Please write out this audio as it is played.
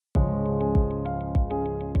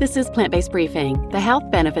This is Plant-Based Briefing, the health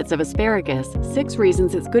benefits of asparagus, 6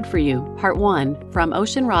 reasons it's good for you, Part 1, from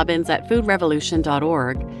Ocean Robbins at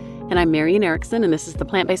foodrevolution.org. And I'm Marian Erickson, and this is the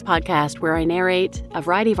Plant-Based Podcast where I narrate a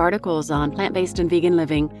variety of articles on plant-based and vegan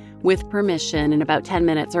living with permission in about 10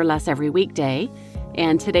 minutes or less every weekday.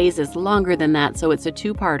 And today's is longer than that, so it's a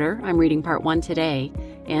 2-parter. I'm reading Part 1 today,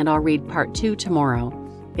 and I'll read Part 2 tomorrow.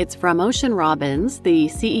 It's from Ocean Robbins, the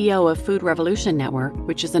CEO of Food Revolution Network,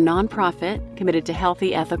 which is a nonprofit committed to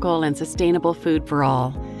healthy, ethical, and sustainable food for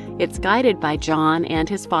all. It's guided by John and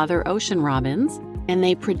his father, Ocean Robbins, and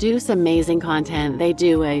they produce amazing content. They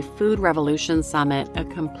do a Food Revolution Summit, a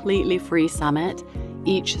completely free summit,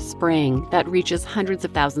 each spring that reaches hundreds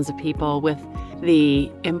of thousands of people with the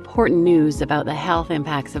important news about the health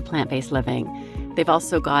impacts of plant-based living. They've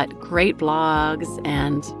also got great blogs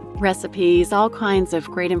and recipes, all kinds of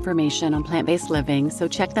great information on plant-based living, so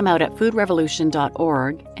check them out at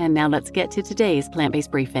foodrevolution.org. And now let's get to today's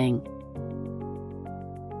plant-based briefing.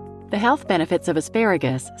 The health benefits of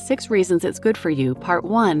asparagus, 6 reasons it's good for you, Part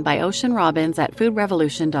 1 by Ocean Robbins at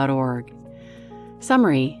foodrevolution.org.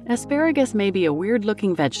 Summary: asparagus may be a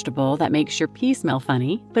weird-looking vegetable that makes your pee smell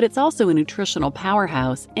funny, but it's also a nutritional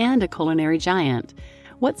powerhouse and a culinary giant.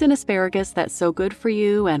 What's in asparagus that's so good for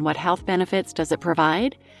you, and what health benefits does it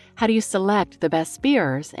provide? How do you select the best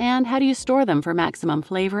spears, and how do you store them for maximum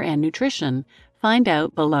flavor and nutrition? Find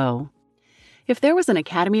out below. If there was an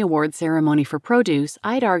Academy Award ceremony for produce,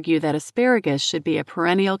 I'd argue that asparagus should be a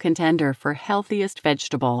perennial contender for healthiest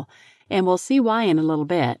vegetable, and we'll see why in a little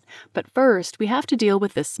bit. But first, we have to deal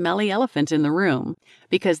with the smelly elephant in the room,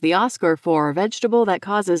 because the Oscar for vegetable that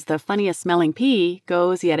causes the funniest smelling pee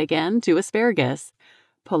goes yet again to asparagus.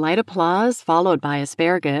 Polite applause followed by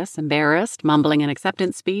asparagus, embarrassed, mumbling an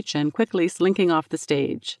acceptance speech, and quickly slinking off the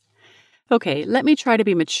stage. Okay, let me try to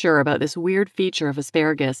be mature about this weird feature of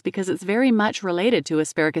asparagus because it's very much related to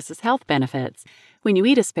asparagus' health benefits. When you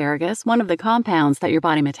eat asparagus, one of the compounds that your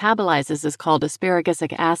body metabolizes is called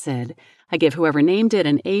asparagic acid. I give whoever named it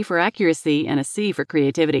an A for accuracy and a C for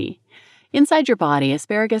creativity. Inside your body,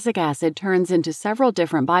 asparagic acid turns into several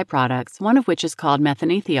different byproducts, one of which is called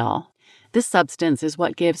methanethiol. This substance is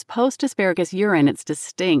what gives post-asparagus urine its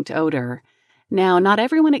distinct odor. Now, not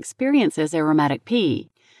everyone experiences aromatic pee.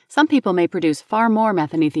 Some people may produce far more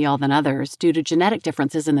methanethiol than others due to genetic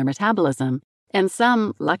differences in their metabolism, and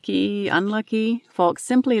some lucky, unlucky folks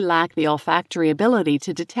simply lack the olfactory ability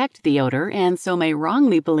to detect the odor and so may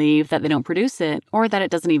wrongly believe that they don't produce it or that it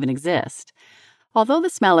doesn't even exist. Although the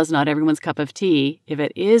smell is not everyone's cup of tea, if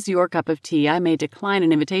it is your cup of tea, I may decline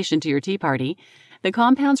an invitation to your tea party. The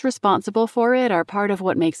compounds responsible for it are part of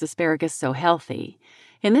what makes asparagus so healthy.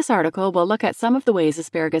 In this article, we'll look at some of the ways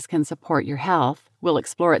asparagus can support your health. We'll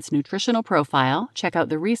explore its nutritional profile, check out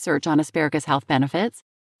the research on asparagus health benefits,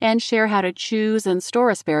 and share how to choose and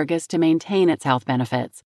store asparagus to maintain its health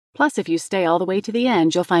benefits. Plus, if you stay all the way to the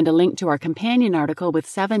end, you'll find a link to our companion article with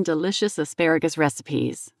 7 delicious asparagus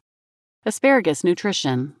recipes. Asparagus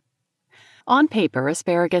nutrition. On paper,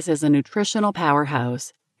 asparagus is a nutritional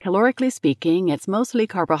powerhouse. Calorically speaking, it's mostly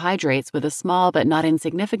carbohydrates with a small but not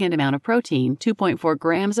insignificant amount of protein, 2.4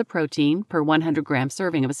 grams of protein per 100-gram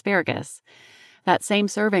serving of asparagus. That same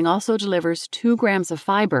serving also delivers 2 grams of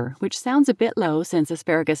fiber, which sounds a bit low since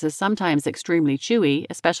asparagus is sometimes extremely chewy,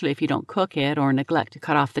 especially if you don't cook it or neglect to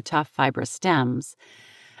cut off the tough fibrous stems.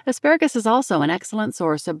 Asparagus is also an excellent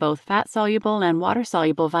source of both fat-soluble and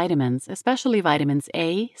water-soluble vitamins, especially vitamins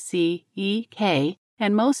A, C, E, K,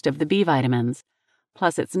 and most of the B vitamins.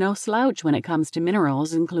 Plus, it's no slouch when it comes to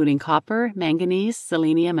minerals, including copper, manganese,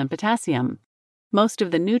 selenium, and potassium. Most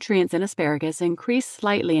of the nutrients in asparagus increase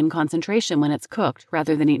slightly in concentration when it's cooked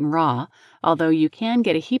rather than eaten raw, although you can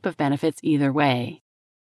get a heap of benefits either way.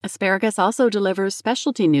 Asparagus also delivers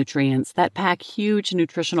specialty nutrients that pack huge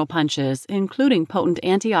nutritional punches, including potent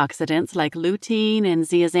antioxidants like lutein and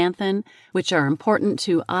zeaxanthin, which are important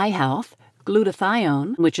to eye health,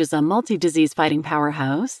 glutathione, which is a multi-disease-fighting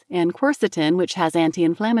powerhouse, and quercetin, which has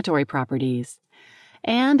anti-inflammatory properties.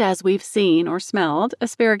 And as we've seen or smelled,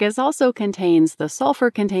 asparagus also contains the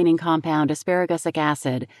sulfur-containing compound asparagic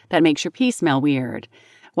acid that makes your pee smell weird.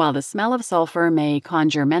 While the smell of sulfur may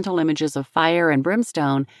conjure mental images of fire and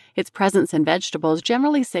brimstone, its presence in vegetables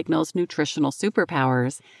generally signals nutritional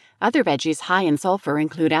superpowers. Other veggies high in sulfur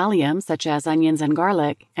include allium, such as onions and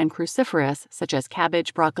garlic, and cruciferous, such as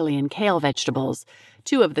cabbage, broccoli, and kale vegetables,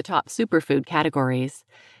 2 of the top superfood categories.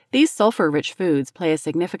 These sulfur-rich foods play a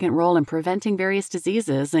significant role in preventing various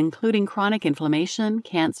diseases, including chronic inflammation,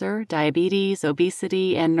 cancer, diabetes,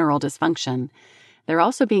 obesity, and neural dysfunction. They're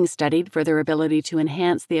also being studied for their ability to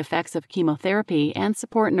enhance the effects of chemotherapy and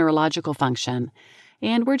support neurological function.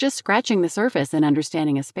 And we're just scratching the surface in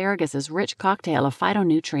understanding asparagus' rich cocktail of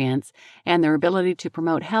phytonutrients and their ability to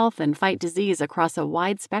promote health and fight disease across a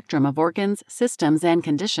wide spectrum of organs, systems, and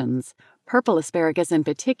conditions. Purple asparagus in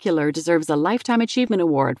particular deserves a Lifetime Achievement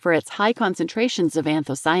Award for its high concentrations of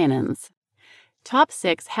anthocyanins. Top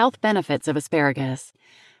 6 Health Benefits of Asparagus.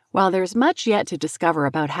 While there's much yet to discover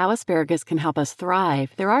about how asparagus can help us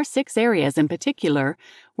thrive, there are 6 areas in particular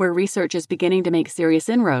where research is beginning to make serious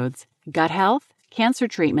inroads: gut health, cancer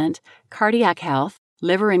treatment, cardiac health,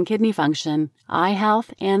 liver and kidney function, eye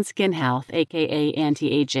health, and skin health, aka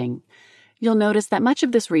anti-aging. You'll notice that much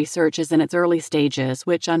of this research is in its early stages,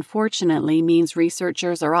 which unfortunately means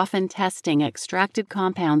researchers are often testing extracted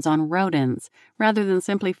compounds on rodents rather than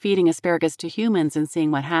simply feeding asparagus to humans and seeing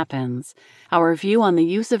what happens. Our view on the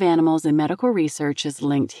use of animals in medical research is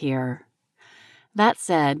linked here. That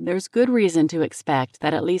said, there's good reason to expect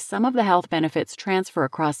that at least some of the health benefits transfer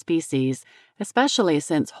across species, especially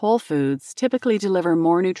since whole foods typically deliver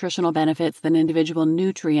more nutritional benefits than individual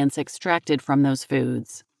nutrients extracted from those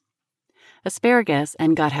foods. Asparagus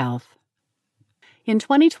and gut health. In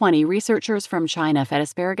 2020, researchers from China fed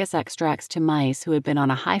asparagus extracts to mice who had been on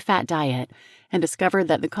a high-fat diet and discovered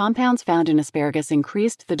that the compounds found in asparagus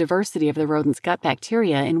increased the diversity of the rodent's gut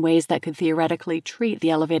bacteria in ways that could theoretically treat the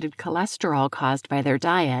elevated cholesterol caused by their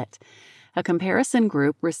diet. A comparison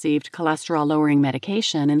group received cholesterol-lowering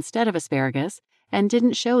medication instead of asparagus and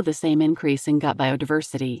didn't show the same increase in gut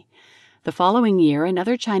biodiversity. The following year,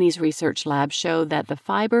 another Chinese research lab showed that the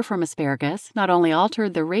fiber from asparagus not only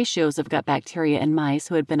altered the ratios of gut bacteria in mice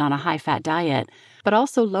who had been on a high-fat diet, but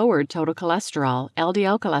also lowered total cholesterol,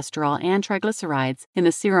 LDL cholesterol, and triglycerides in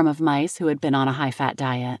the serum of mice who had been on a high-fat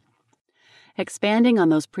diet. Expanding on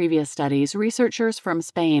those previous studies, researchers from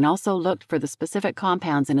Spain also looked for the specific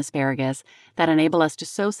compounds in asparagus that enable us to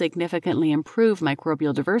so significantly improve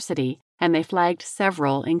microbial diversity, and they flagged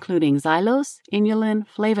several, including xylose, inulin,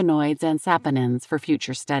 flavonoids, and saponins for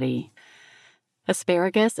future study.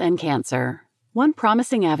 Asparagus and cancer. One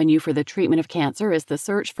promising avenue for the treatment of cancer is the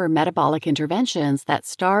search for metabolic interventions that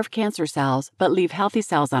starve cancer cells but leave healthy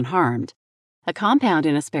cells unharmed. A compound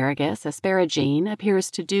in asparagus, asparagine,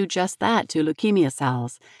 appears to do just that to leukemia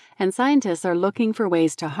cells, and scientists are looking for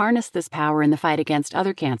ways to harness this power in the fight against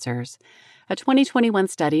other cancers. A 2021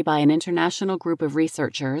 study by an international group of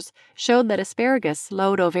researchers showed that asparagus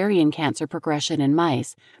slowed ovarian cancer progression in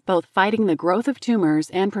mice, both fighting the growth of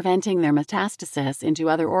tumors and preventing their metastasis into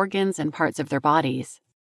other organs and parts of their bodies.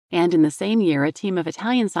 And in the same year, a team of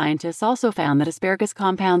Italian scientists also found that asparagus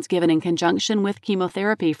compounds given in conjunction with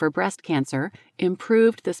chemotherapy for breast cancer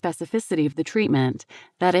improved the specificity of the treatment.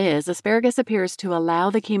 That is, asparagus appears to allow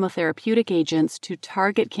the chemotherapeutic agents to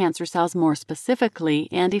target cancer cells more specifically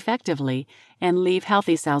and effectively and leave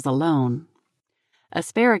healthy cells alone.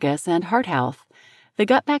 Asparagus and heart health. The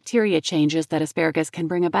gut bacteria changes that asparagus can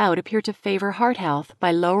bring about appear to favor heart health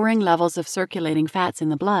by lowering levels of circulating fats in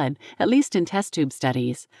the blood, at least in test tube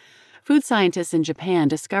studies. Food scientists in Japan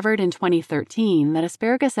discovered in 2013 that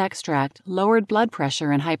asparagus extract lowered blood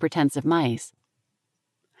pressure in hypertensive mice.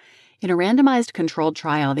 In a randomized controlled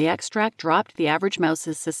trial, the extract dropped the average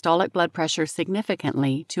mouse's systolic blood pressure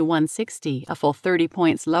significantly to 160, a full 30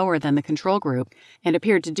 points lower than the control group, and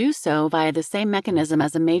appeared to do so via the same mechanism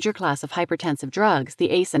as a major class of hypertensive drugs, the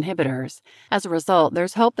ACE inhibitors. As a result,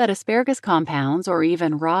 there's hope that asparagus compounds, or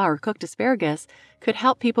even raw or cooked asparagus, could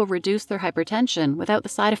help people reduce their hypertension without the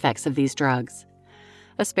side effects of these drugs.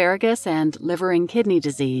 Asparagus and liver and kidney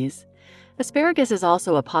disease. Asparagus is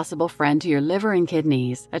also a possible friend to your liver and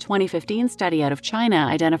kidneys. A 2015 study out of China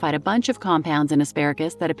identified a bunch of compounds in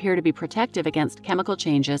asparagus that appear to be protective against chemical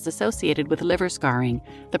changes associated with liver scarring,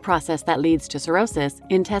 the process that leads to cirrhosis,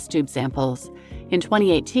 in test tube samples. In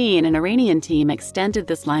 2018, an Iranian team extended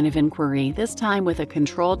this line of inquiry, this time with a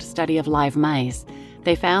controlled study of live mice.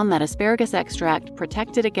 They found that asparagus extract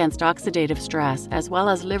protected against oxidative stress as well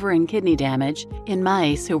as liver and kidney damage in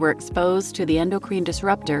mice who were exposed to the endocrine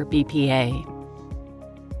disruptor BPA.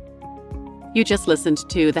 You just listened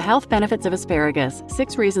to The Health Benefits of Asparagus,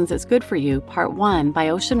 6 Reasons It's Good for You, Part 1 by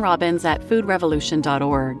Ocean Robbins at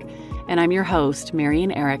foodrevolution.org. And I'm your host,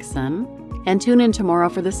 Marian Erickson. And tune in tomorrow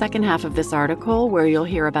for the second half of this article where you'll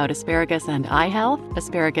hear about asparagus and eye health,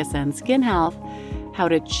 asparagus and skin health, how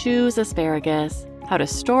to choose asparagus, how to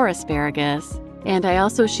store asparagus, and I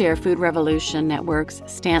also share Food Revolution Network's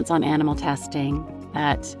stance on animal testing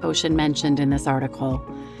that Ocean mentioned in this article.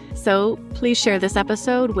 So please share this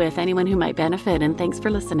episode with anyone who might benefit, and thanks for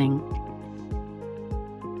listening.